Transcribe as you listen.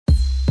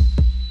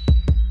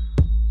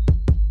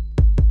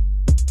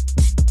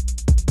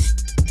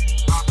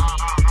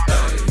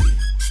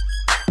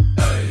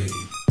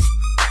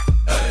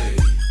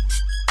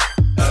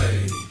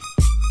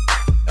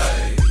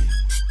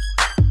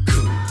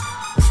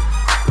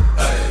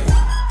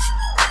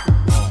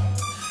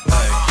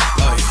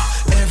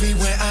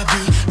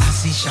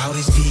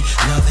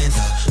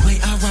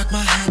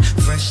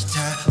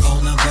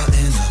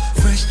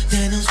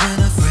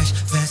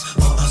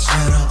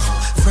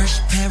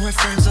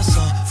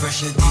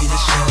fresh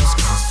Adidas shoes.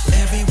 Cause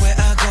everywhere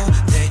I go,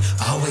 they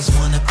always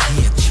want a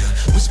picture.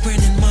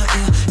 Whispering in my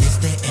ear, is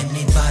there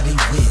anybody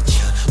with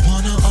ya?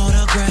 Wanna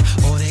autograph,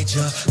 or they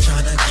just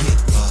tryna get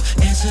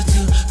answer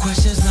to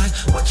questions like,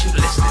 what you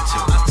listening to?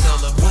 I tell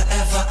them,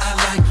 whatever I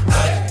like,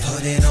 I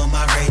put it on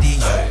my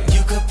radio.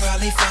 You could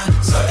probably find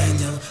something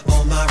new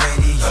on my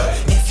radio.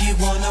 If you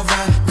wanna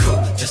ride,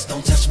 cool, just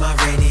don't touch my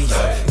radio.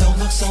 Don't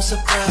look so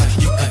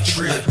surprised, you could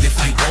trip if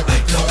you want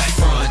it. Don't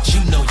front,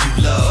 you know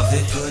you love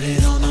it. Put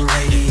it on the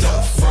radio.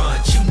 Don't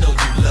front, you know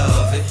you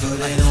love it. Put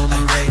it on the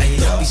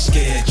radio. Don't be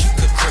scared, you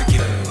could crank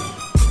it.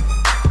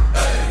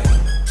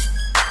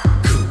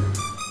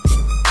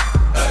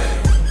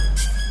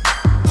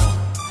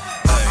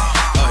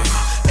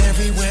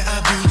 Everywhere I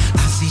be,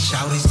 I see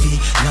shawties be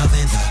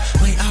loving the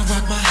way I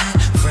rock my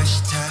hat.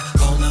 Fresh tie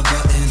on a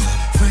button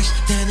up, fresh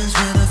denims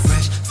with a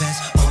fresh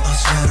vest or a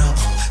sweater on.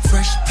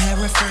 Fresh pair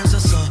of frames or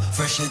some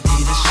fresh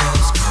Adidas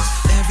shoes. Cause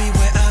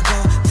everywhere I go,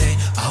 they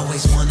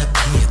always want a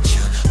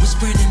picture.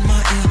 Whispering in my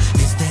ear,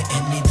 is there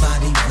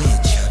anybody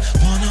with ya?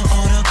 Wanna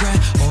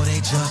autograph, or they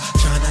just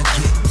tryna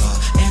get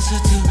answer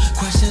to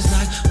questions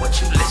like, what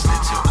you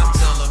listening to? I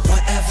tell them,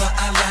 whatever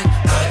I like,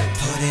 I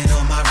put it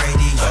on my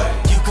radio.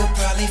 You could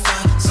probably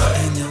find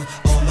something new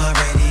on my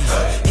radio.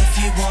 If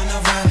you wanna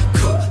ride,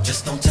 cool,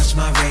 just don't touch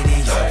my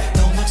radio.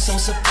 Don't look so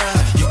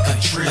surprised, you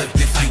could trip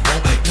if you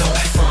want it. Don't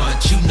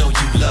front, you know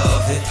you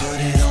love it. Put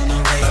it on the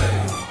radio.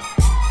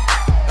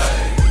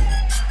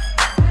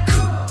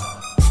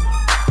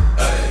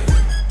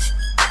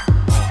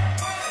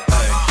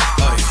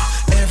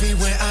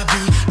 Everywhere I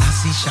be, I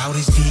see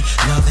shawties be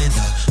loving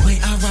the way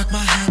I rock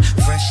my hat.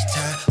 Fresh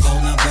tie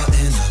on a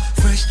button up,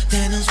 fresh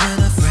denims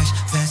with a fresh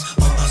vest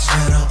or a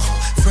sweater on.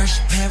 Fresh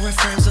pair of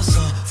frames or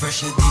some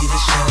fresh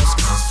Adidas shoes.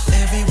 Cause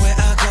everywhere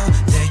I go,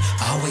 they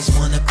always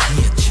want a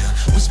picture.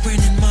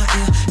 Whispering in my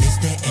ear, is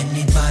there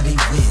anybody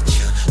with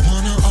ya?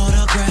 Wanna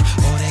autograph,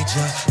 or they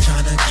just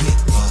tryna get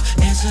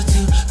answer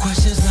to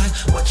questions like,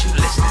 what you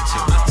listening to?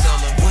 I tell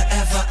them,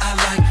 whatever I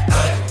like,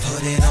 I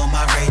put it on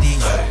my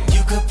radio.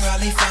 You could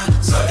probably find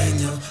something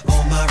new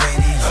on my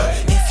radio.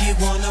 If you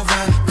wanna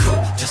ride,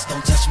 cool, just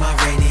don't touch my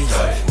radio.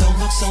 Don't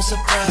look so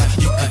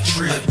surprised, you could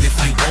trip if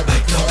you want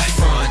it. Don't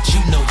front,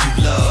 you know you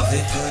love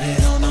it. Put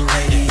it on the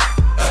radio.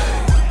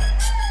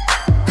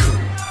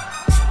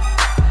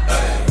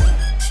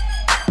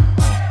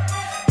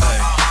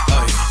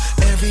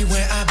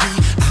 Everywhere I be,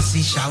 I see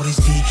shawties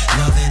be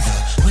loving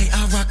the way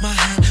I rock my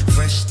hat.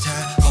 Fresh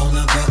tie on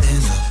a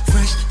button up,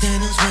 fresh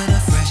denims with a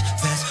fresh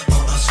vest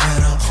or a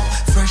sweater on.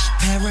 Fresh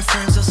pair of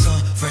frames or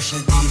some fresh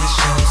Adidas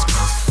shoes.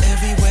 Cause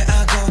everywhere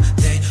I go,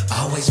 they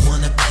always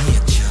want a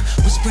picture.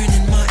 Whispering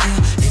in my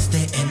ear, is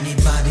there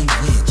anybody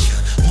with ya?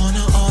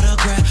 Wanna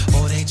autograph,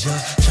 or they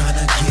just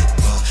tryna get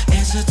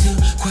answer to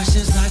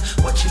questions like,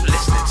 what you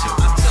listening to?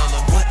 I tell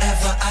them,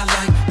 whatever I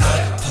like, I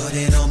put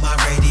it on my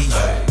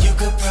radio. You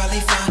could probably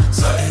find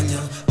something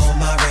new on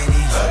my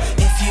radio.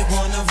 If you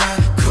wanna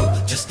ride, cool,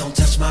 just don't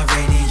touch my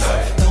radio.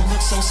 Don't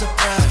look so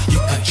surprised, you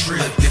could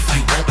trip if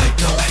you want it.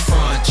 Don't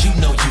front, you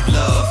know you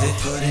love it.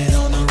 Put it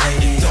on the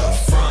radio. Don't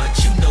front,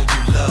 you know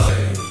you love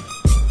it.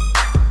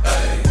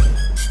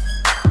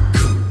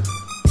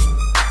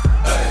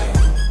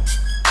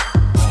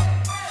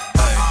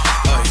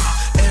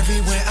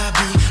 Everywhere I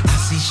be, I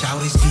see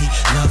shawties be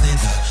loving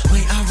the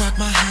way I rock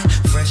my hat.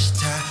 Fresh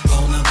tie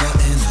on a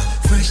button up,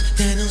 fresh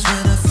denims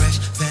with a fresh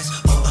vest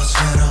or a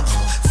sweater on.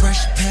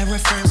 Fresh pair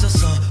of frames or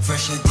some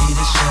fresh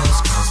Adidas shoes.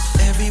 Cause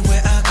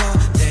everywhere I go,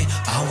 they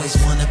always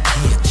want a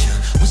picture.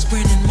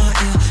 Whispering in my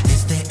ear,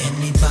 is there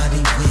anybody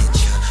with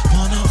ya?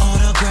 Wanna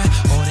autograph,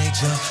 or they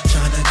just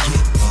tryna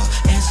get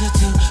answer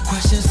to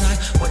questions like,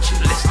 what you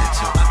listening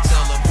to? I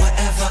tell them,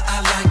 whatever I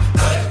like,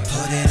 I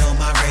put it on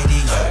my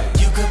radio.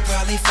 You could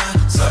probably find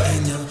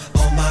something new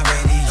on my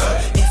radio.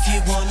 If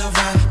you wanna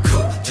ride,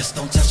 cool, just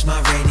don't touch my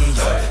radio.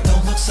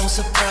 Don't look so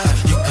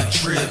surprised, you could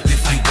trip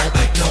if you want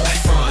it. Don't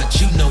front,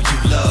 you know you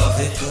love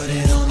it. Put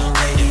it on the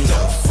radio.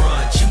 Don't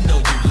front, you know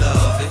you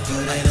love it.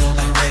 Put it on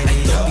the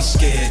radio. Don't be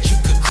scared, you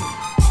could cool.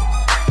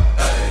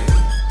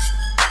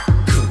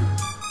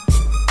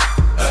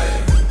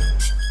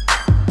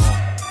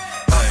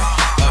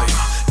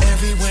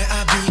 Everywhere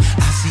I be,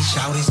 I see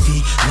shawties be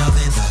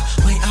loving the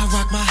way I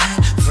rock my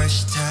hat.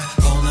 Fresh tie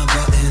on a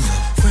button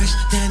up, fresh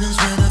denims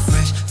with a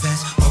fresh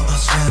vest or a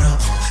sweater on.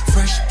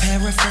 Fresh pair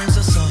of frames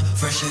or some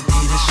fresh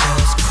Adidas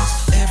shoes. Cause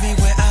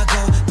everywhere I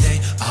go,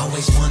 they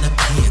always want a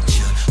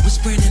picture.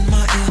 Whispering in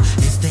my ear,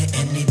 is there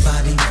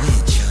anybody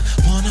with ya?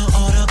 Wanna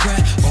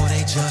autograph, or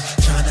they just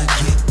tryna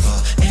get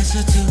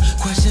answer to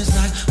questions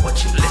like, what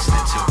you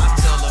listening to? I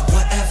tell them,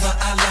 whatever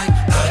I like,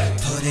 I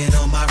put it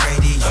on my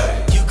radio.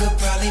 You could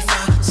probably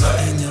find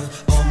something new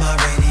on my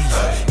radio.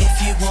 If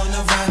you wanna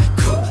ride,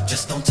 cool,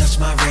 just don't touch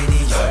my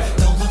radio.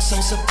 Don't look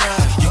so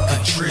surprised, you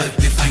could trip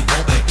if you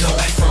want it.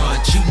 Don't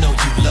front, you know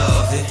you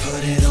love it.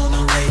 Put it on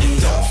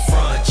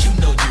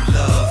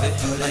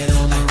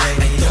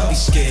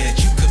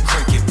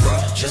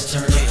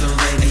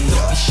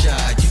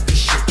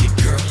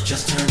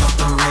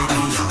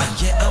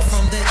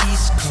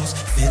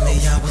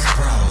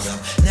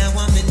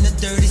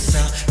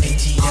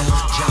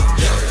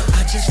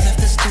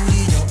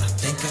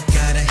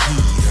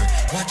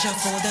out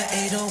for the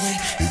 808.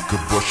 It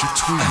could brush your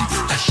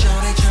tweeter. I show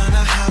they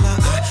tryna holler.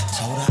 I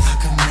told her I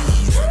could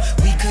meet her.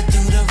 We could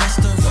do the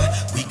restaurant.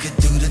 We could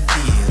do the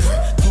theater.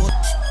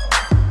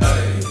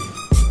 Hey,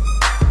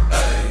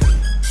 hey,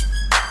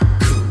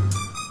 cool.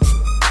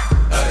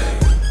 Hey,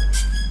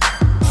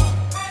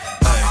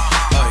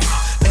 hey.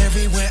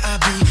 Everywhere I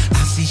be,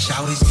 I see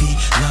shawties be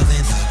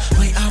loving the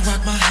way I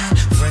rock my hat.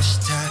 Fresh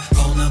tie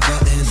on a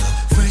button up.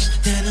 Fresh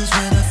denims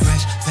with a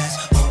fresh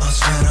vest or a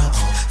sweater on.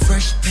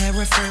 Fresh pair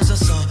of frames or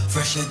some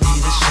fresh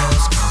Adidas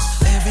shells.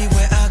 Cause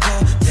everywhere I go,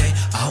 they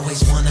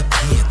always want a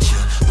picture.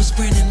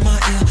 Whispering in my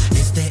ear,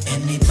 is there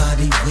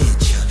anybody with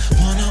ya?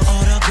 Wanna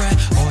autograph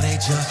or they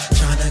just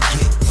tryna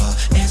get the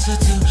answer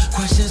to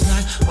questions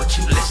like what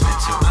you listening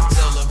to? I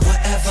tell them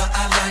whatever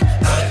I like,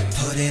 I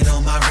put it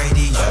on my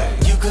radio.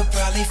 You could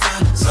probably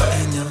find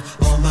something new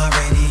on my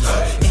radio.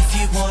 If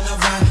you wanna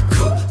ride,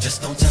 cool,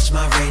 just don't touch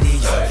my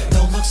radio.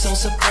 Don't look so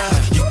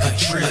surprised, you could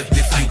trip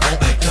if you want.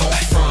 Don't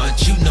front,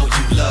 you know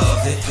you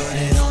love it. Put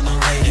it on the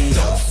radio.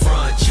 Don't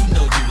front, you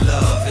know you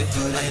love it.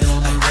 Put it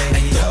on the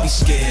radio. Don't be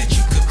scared,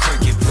 you could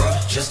crank it, bro.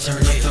 Just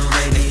turn up the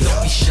radio.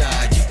 Don't be shy,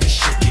 you can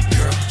shake it,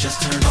 girl.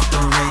 Just turn up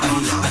the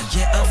radio.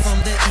 Yeah, I'm from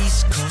the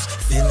East Coast,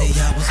 Philly,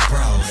 I was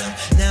brought up.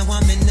 Now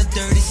I'm in the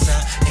dirty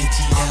South,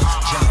 ATL,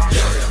 job.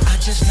 I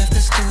just left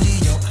the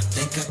studio, I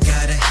think I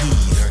got a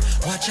heater.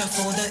 Watch out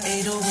for the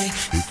 808.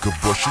 It could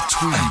brush your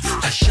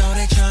tweeter. I show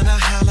they tryna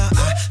holler.